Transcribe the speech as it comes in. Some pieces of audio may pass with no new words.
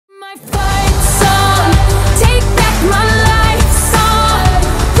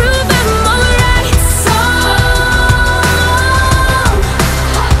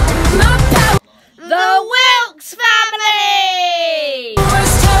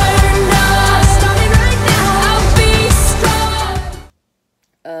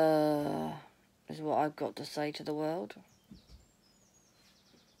got to say to the world.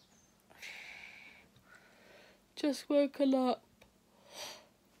 Just woken up.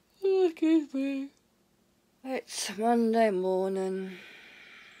 Oh, excuse me. It's Monday morning.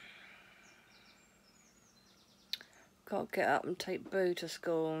 Got to get up and take Boo to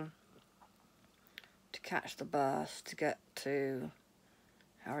school to catch the bus to get to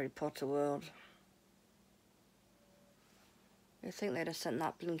Harry Potter World. You'd think they'd have sent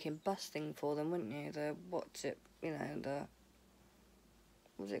that blinking bus thing for them, wouldn't you? The, what's it, you know, the,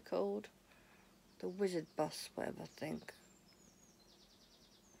 what's it called? The wizard bus, whatever I think.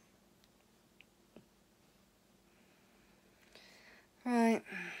 Right.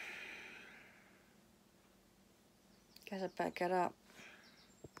 Guess I better get up.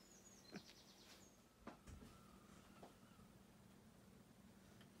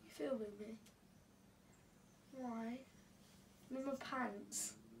 You filming me? Why? I'm in my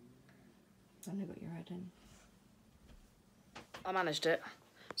pants. I only got your head in. I managed it,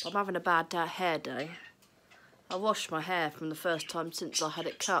 but I'm having a bad hair day. I washed my hair from the first time since I had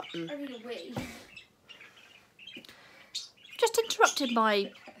it cut and Only a wee. just interrupted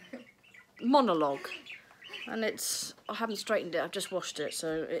my monologue. And I haven't straightened it, I've just washed it,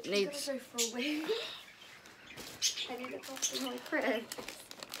 so it needs... I'm gonna go for a wee. I need to go for my crib.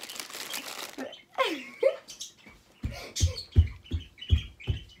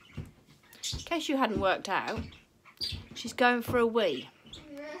 In case you hadn't worked out, she's going for a wee.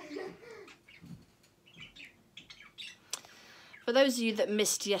 For those of you that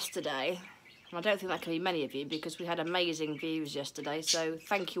missed yesterday, and I don't think that can be many of you because we had amazing views yesterday, so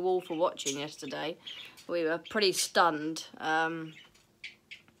thank you all for watching yesterday. We were pretty stunned.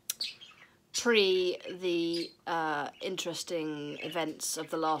 Pre the interesting events of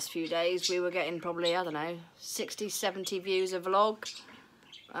the last few days, we were getting probably, I don't know, 60, 70 views a vlog.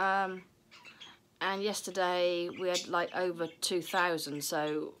 And yesterday we had like over 2,000,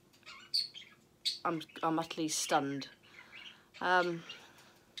 so I'm utterly stunned.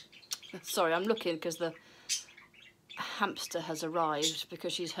 Sorry, I'm looking because the hamster has arrived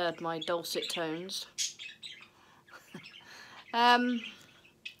because she's heard my dulcet tones.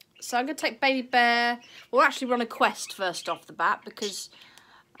 So I'm going to take Baby Bear. We'll actually run a quest first off the bat because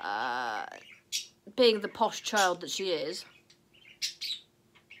being the posh child that she is,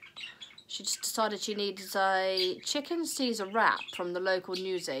 she just decided she needs a chicken Caesar wrap from the local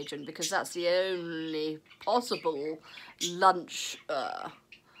newsagent because that's the only possible lunch that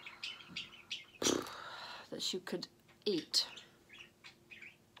she could eat.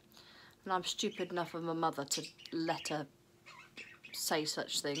 And I'm stupid enough of a mother to let her say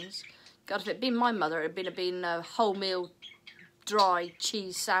such things. God, if it'd been my mother, it'd have been a wholemeal dry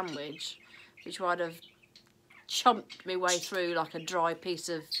cheese sandwich, which I'd have chumped my way through like a dry piece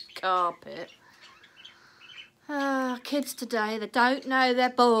of carpet. Kids today, they don't know they're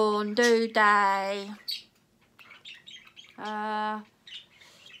born, do they? Then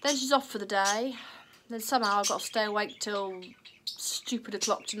she's off for the day. Then somehow I've got to stay awake till stupid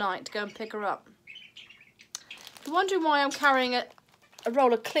o'clock tonight to go and pick her up. If you're wondering why I'm carrying a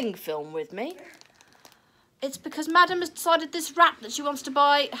roll of cling film with me, it's because Madam has decided this wrap that she wants to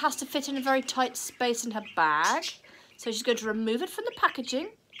buy has to fit in a very tight space in her bag. So she's going to remove it from the packaging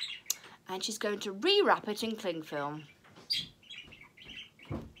and she's going to rewrap it in cling film.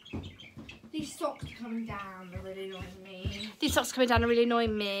 These socks are coming down, they're really annoying me. These socks coming down are really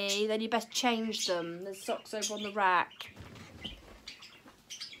annoying me. Then you best change them. There's socks over on the rack.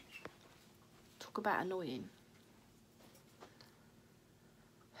 Talk about annoying.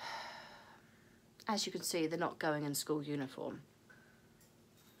 As you can see, they're not going in school uniform.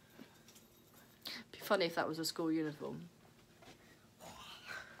 It'd be funny if that was a school uniform.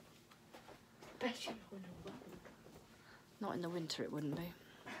 Bet you're not in the Not in the winter, it wouldn't be.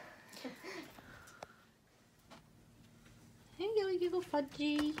 Here you go, you little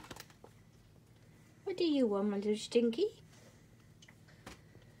fudgy. What do you want, my little stinky?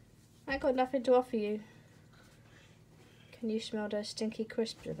 I got nothing to offer you. Can you smell those stinky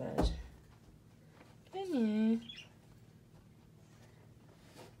crisps of hers? Can you?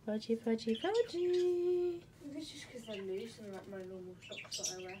 Fudgy, fudgy, fudgy. It's just because they're loose and like my normal socks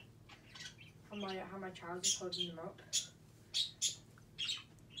that I wear. And how my trousers holding them up.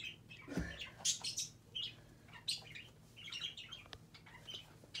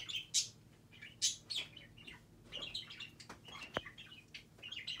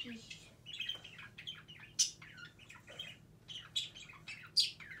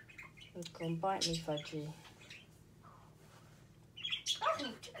 Go and bite me, fudgy.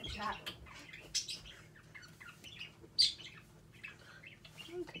 Oh, chat.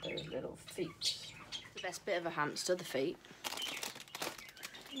 Look at those little feet. The best bit of a hamster, the feet.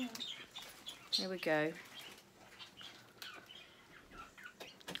 Yeah. Here we go.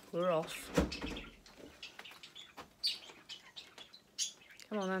 We're off.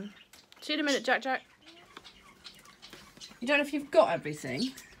 Come on then. See you in a minute, Jack. You don't know if you've got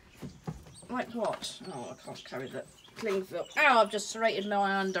everything. Like what? Oh, I can't carry the cling film. Ow, I've just serrated my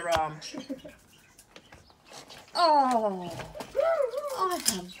underarm. Oh, I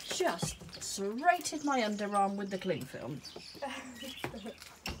have just serrated my underarm with the cling film.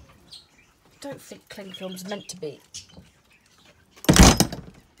 Don't think cling film's meant to be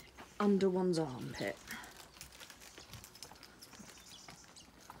under one's armpit.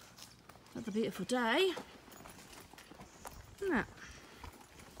 Another beautiful day, isn't it?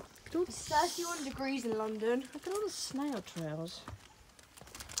 It's 31 degrees in London. Look at all the snail trails.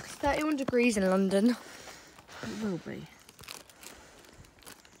 It's 31 degrees in London. It will be.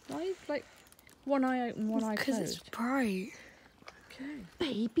 Why are you like one eye open, one eye closed? Because it's bright. Okay.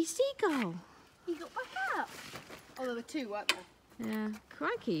 Baby seagull. You got back up. Oh, there were two, weren't there? Yeah.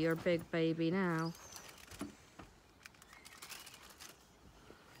 Crikey, you're a big baby now.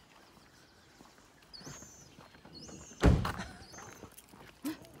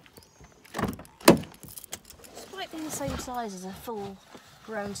 Despite being the same size as a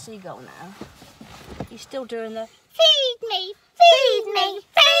full-grown seagull now, he's still doing the Feed me, feed me,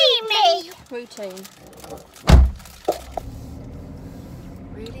 feed me. routine.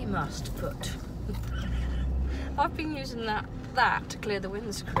 Really must put. I've been using that to clear the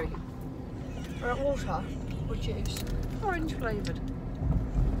windscreen. Or water or juice. Orange flavoured.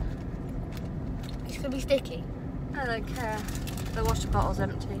 It's going to be sticky. I don't care. The water bottle's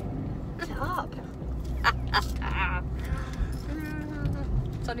empty. Shut up.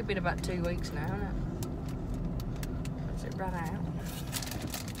 It's only been about 2 weeks now, hasn't it? Since it ran out.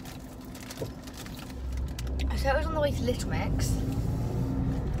 So I was on the way to Little Mix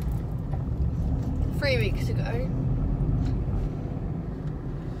 3 weeks ago.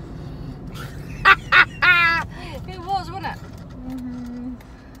 It was, wasn't it?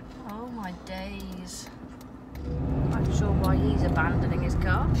 Oh my days. I'm not sure why he's abandoning his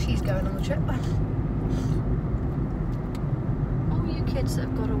car. She's going on the trip. All you kids that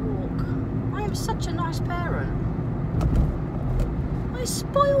have got to walk. I am such a nice parent. I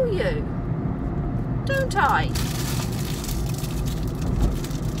spoil you. Don't I?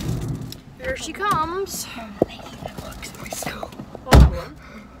 Here she comes. The lady that works at my school. Oh, that one.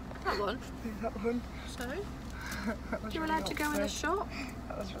 That one. That one. So, That was you're really allowed to go in the awkward. shop?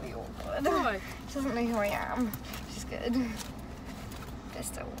 That was really awkward. Why? She doesn't know who I am, which is good. But it's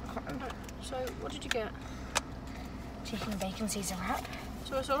still awkward. So, what did you get? Chicken and bacon Caesar wrap.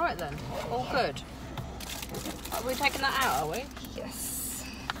 So it's alright then? All good? Are we taking that out, are we? Yes.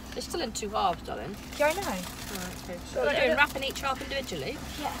 It's still in 2 halves, darling. Yeah, I know. Alright, good. So So we're I doing don't- wrapping each half individually?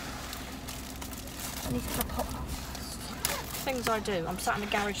 Yeah. I need to pop. Things I do. I'm sat in the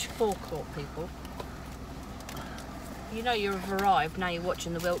garage forecourt, people. You know you've arrived, now you're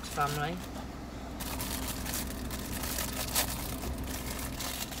watching the Wilkes family.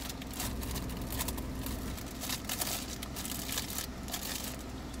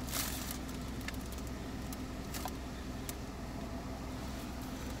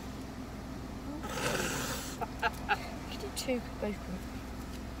 We could do two, both.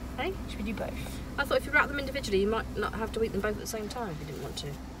 Hey? Should we do both? I thought if you wrap them individually, you might not have to eat them both at the same time if you didn't want to.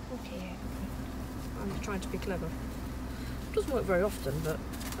 Okay. I'm trying to be clever. It doesn't work very often, but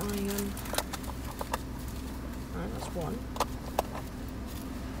Right, that's one.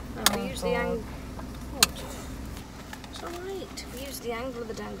 We use the angle. What? It's alright. We use the angle of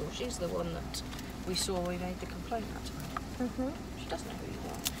the dangle. She's the one that we saw we made the complaint at. She doesn't know who you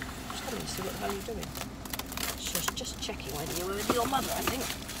are. She's coming to see what the hell you're doing. She's just checking whether you're with your mother, I think.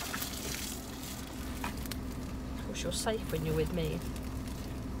 Of course, you're safe when you're with me.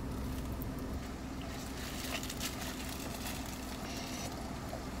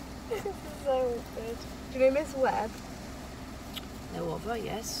 This is so awkward. Do you know Miss Webb? Know of her,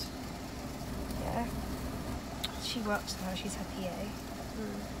 yes. Yeah. She works there. She's her PA.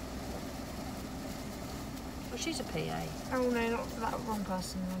 Well, she's a PA. Oh no, not that wrong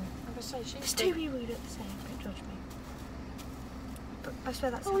person then. I'm gonna say she's. It's too we look the same. Don't judge me. But I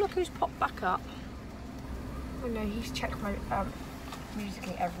swear that's. Oh, look who's popped back up. Oh no, he's checked my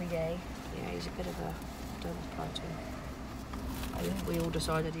musically every day. Yeah, he's a bit of a don't apply to him. I think we all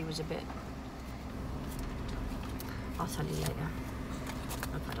decided he was a bit. I'll tell you later.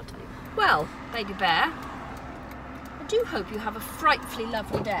 Okay, I'll tell you. Well, Lady Bear, I do hope you have a frightfully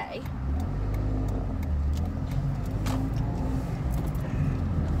lovely day.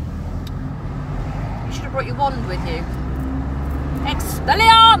 You should have brought your wand with you.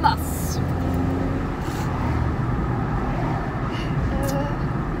 Expelliarmus!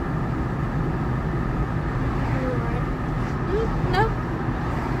 No.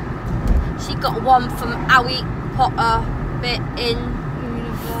 She got one from Harry Potter bit in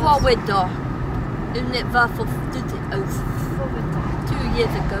Florida. Universal Studios. 2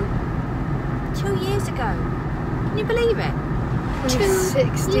 years ago. 2 years ago. Can you believe it? 2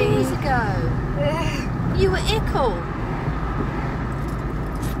 years ago. You were ickle.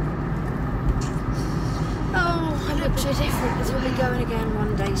 Oh, I look so different. We'll be going again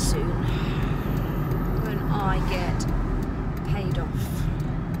one day soon. When I get paid off.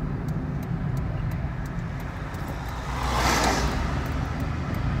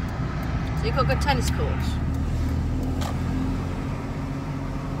 So you've got a good tennis courts.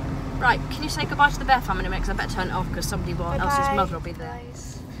 Right, can you say goodbye to the bear family in a minute? Because I better turn it off because somebody else's mother will be there.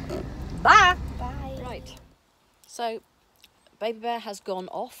 Bye! Bye. Right, so baby bear has gone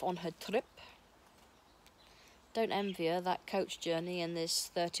off on her trip. Don't envy her that coach journey in this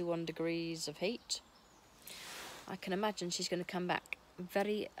 31 degrees of heat. I can imagine she's going to come back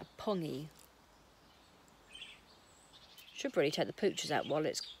very pungy. Should really take the pooches out while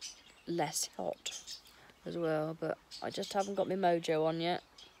it's less hot as well, but I just haven't got my mojo on yet.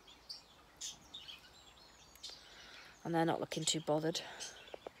 And they're not looking too bothered.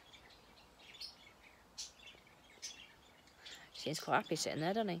 Seems quite happy sitting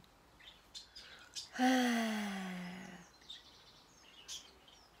there, doesn't he?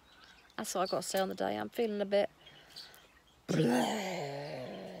 That's all I've got to say on the day. I'm feeling a bit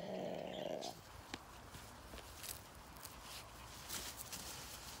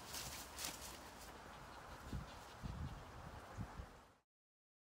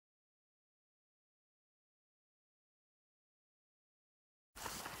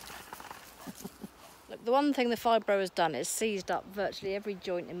Look, the one thing the fibro has done is seized up virtually every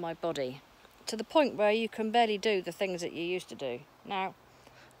joint in my body to the point where you can barely do the things that you used to do. Now,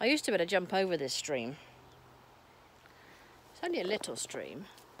 I used to be able to jump over this stream. It's only a little stream.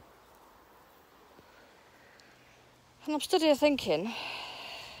 And I'm stood here thinking,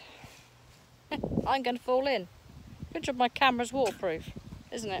 I'm going to fall in. Good job my camera's waterproof,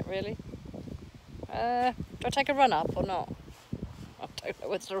 isn't it, really? Do I take a run up or not? I don't know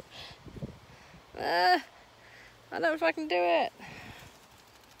whether... I don't know if I can do it.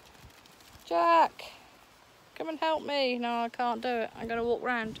 Jack, come and help me. No, I can't do it. I'm going to walk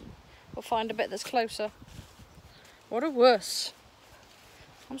round. We'll find a bit that's closer. What a wuss.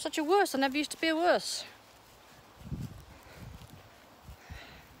 I'm such a wuss. I never used to be a wuss.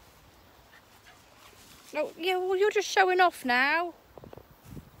 Oh, yeah, well, you're just showing off now.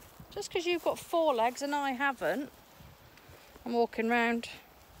 Just because you've got 4 legs and I haven't. I'm walking round.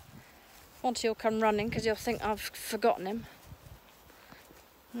 Once he'll come running because he'll think I've forgotten him.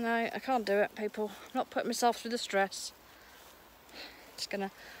 No, I can't do it, people. I'm not putting myself through the stress. Just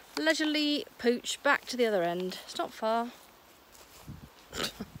gonna leisurely pooch back to the other end. It's not far.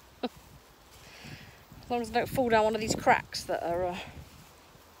 As long as I don't fall down one of these cracks that are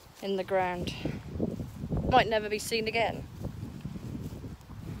in the ground. Might never be seen again.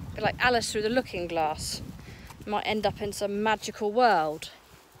 Be like Alice through the looking glass. Might end up in some magical world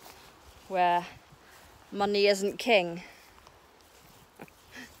where money isn't king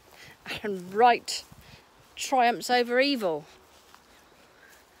and right triumphs over evil.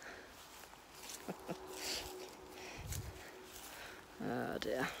 Oh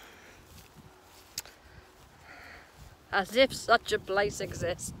dear. As if such a place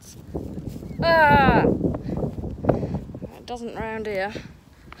exists. Ah! It doesn't round here.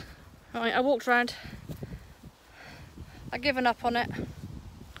 Right, I walked round. I've given up on it.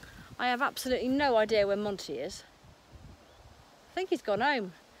 I have absolutely no idea where Monty is. I think he's gone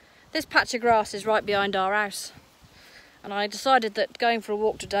home. This patch of grass is right behind our house. And I decided that going for a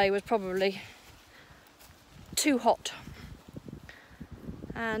walk today was probably too hot.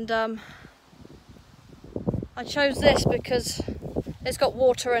 And I chose this because it's got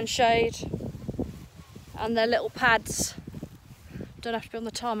water and shade. And they're little pads. Don't have to be on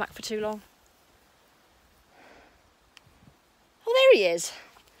the tarmac for too long. Oh, there he is.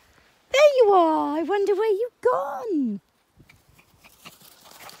 There you are! I wonder where you've gone.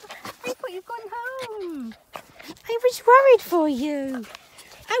 I thought you've gone home. I was worried for you.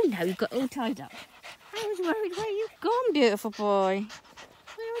 Oh no, you've got all tied up. I was worried where you've gone, beautiful boy.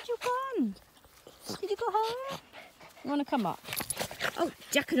 Where had you gone? Did you go home? You want to come up? Oh,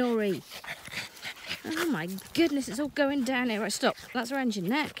 Jack and Ori. Oh my goodness, it's all going down here. Right, stop. That's around your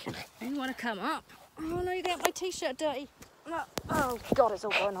neck. You want to come up? Oh no, you got my t-shirt dirty. Oh God, it's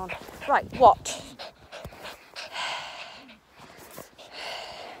all going on. Right, what?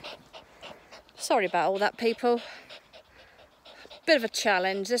 Sorry about all that, people. Bit of a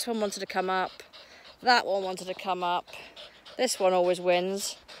challenge. This one wanted to come up. That one wanted to come up. This one always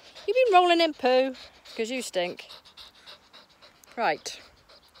wins. You've been rolling in poo, because you stink. Right.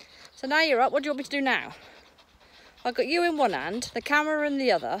 So now you're up. What do you want me to do now? I've got you in one hand, the camera in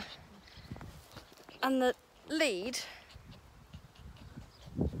the other, and the lead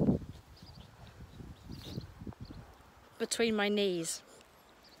between my knees.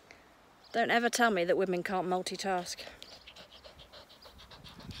 Don't ever tell me that women can't multitask.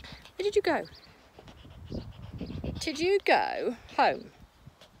 Where did you go? Did you go home?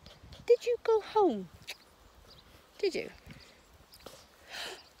 Did you go home? Did you?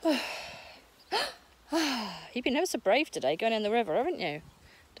 You've been ever so brave today going in the river, haven't you?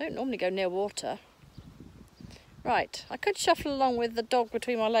 Don't normally go near water. Right, I could shuffle along with the dog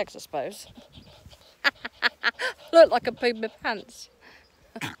between my legs, I suppose. Look like I pooed my pants.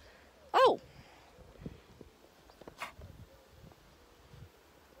 Oh!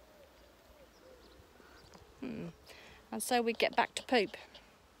 And so we get back to poop.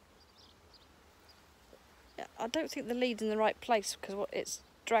 Yeah, I don't think the lead's in the right place because it's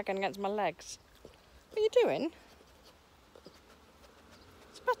dragging against my legs. What are you doing?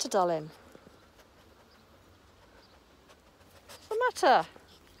 What's the matter, darling? What's the matter?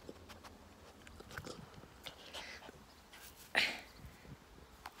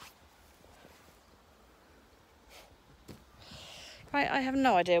 Right, I have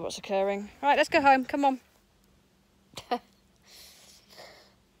no idea what's occurring. Right, let's go home. Come on.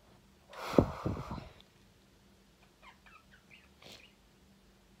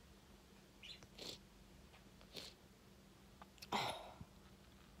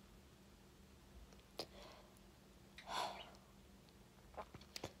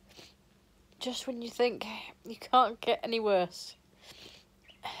 Just when you think you can't get any worse,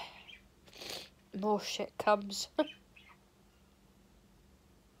 more shit comes.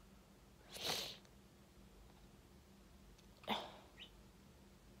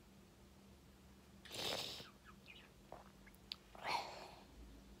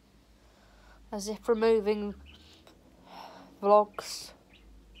 As if removing vlogs,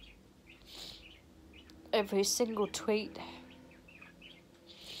 every single tweet,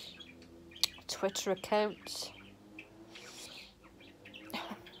 Twitter accounts,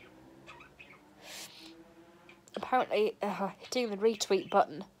 apparently hitting the retweet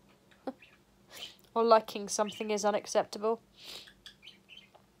button or liking something is unacceptable.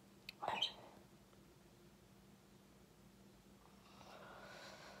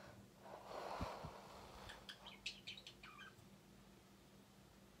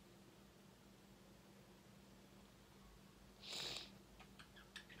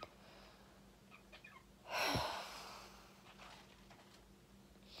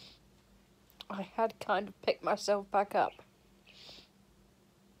 I had kind of picked myself back up.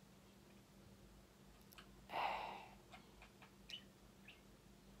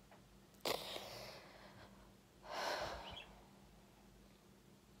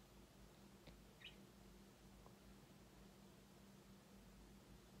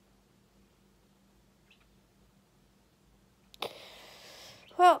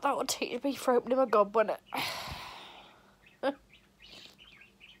 Well, that would teach me for opening my gob, wouldn't it?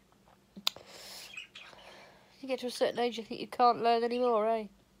 You get to a certain age, you think you can't learn anymore, eh?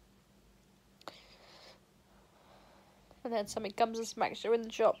 And then something comes and smacks you in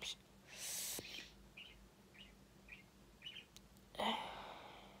the shops.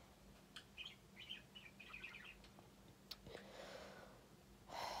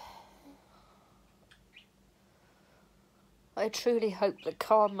 I truly hope that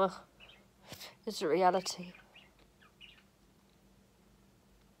karma is a reality.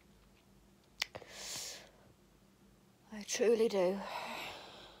 I truly do.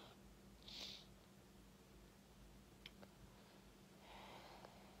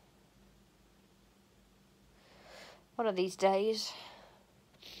 One of these days,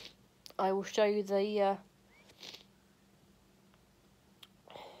 I will show you the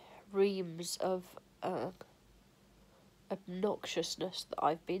reams of obnoxiousness that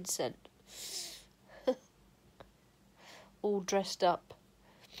I've been sent. All dressed up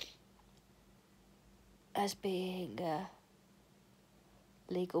as being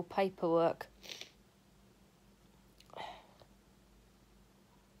legal paperwork.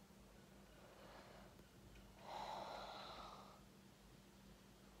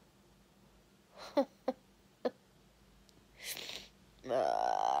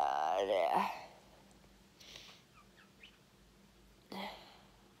 Yeah.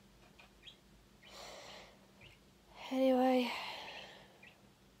 Anyway,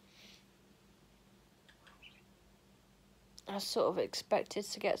 sort of expected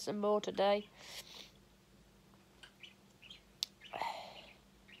to get some more today.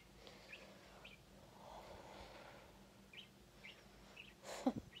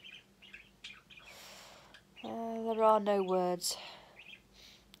 There are no words.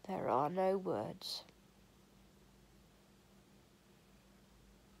 There are no words.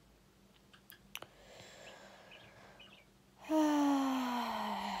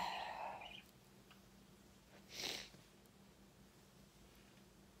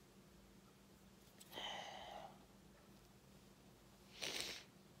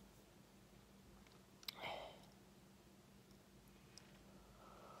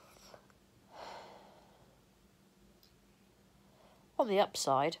 On the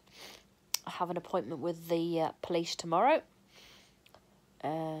upside, I have an appointment with the police tomorrow.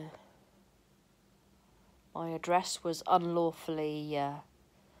 My address was unlawfully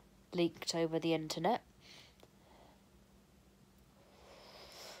leaked over the internet.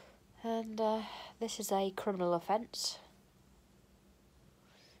 And this is a criminal offence.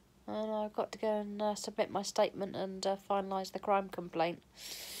 And I've got to go and submit my statement and finalise the crime complaint.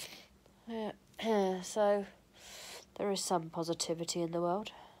 So, there is some positivity in the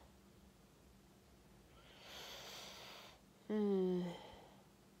world.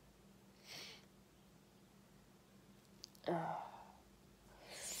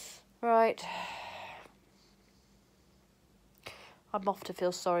 Right. I'm off to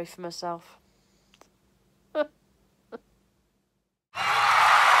feel sorry for myself.